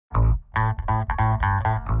Welcome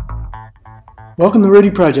to the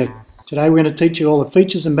Rudy Project. Today we're going to teach you all the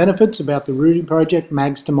features and benefits about the Rudy Project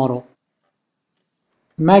Magster model.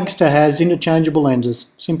 The Magster has interchangeable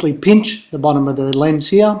lenses. Simply pinch the bottom of the lens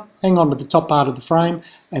here, hang on to the top part of the frame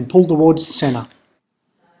and pull towards the centre.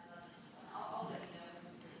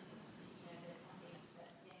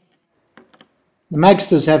 The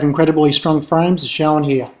Magsters have incredibly strong frames as shown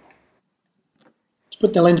here. Let's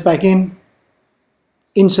put the lens back in,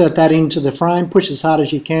 insert that into the frame, push as hard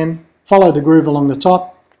as you can, follow the groove along the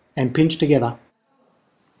top and pinch together.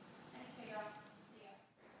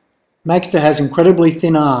 Magster has incredibly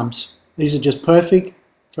thin arms. These are just perfect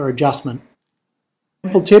for adjustment.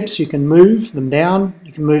 Temple tips, you can move them down,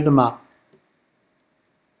 you can move them up.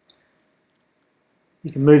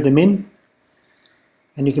 You can move them in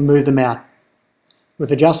and you can move them out.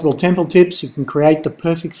 With adjustable temple tips you can create the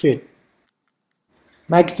perfect fit.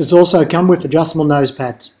 Magsters also come with adjustable nose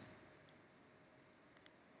pads.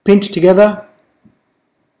 Pinch together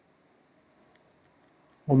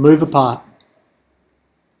or move apart.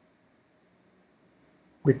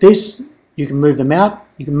 With this you can move them out,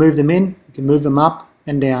 you can move them in, you can move them up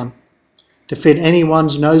and down to fit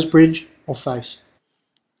anyone's nose bridge or face.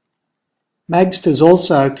 Magsters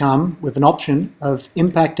also come with an option of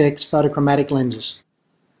Impactx Photochromic lenses.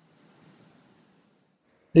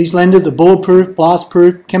 These lenses are bulletproof,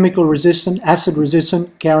 blast-proof, chemical resistant, acid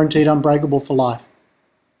resistant, guaranteed unbreakable for life.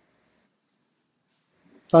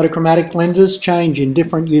 Photochromic lenses change in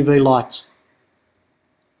different UV lights.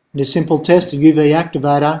 In a simple test, a UV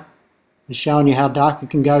activator is showing you how dark it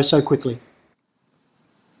can go so quickly.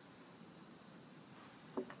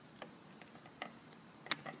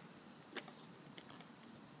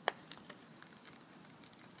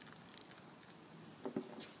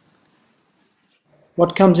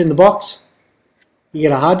 What comes in the box? You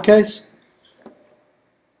get a hard case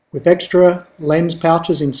with extra lens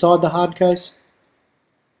pouches inside the hard case.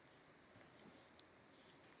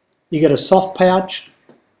 You get a soft pouch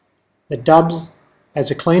that dubs as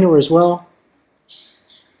a cleaner as well,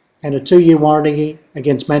 and a 2-year warranty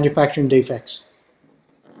against manufacturing defects.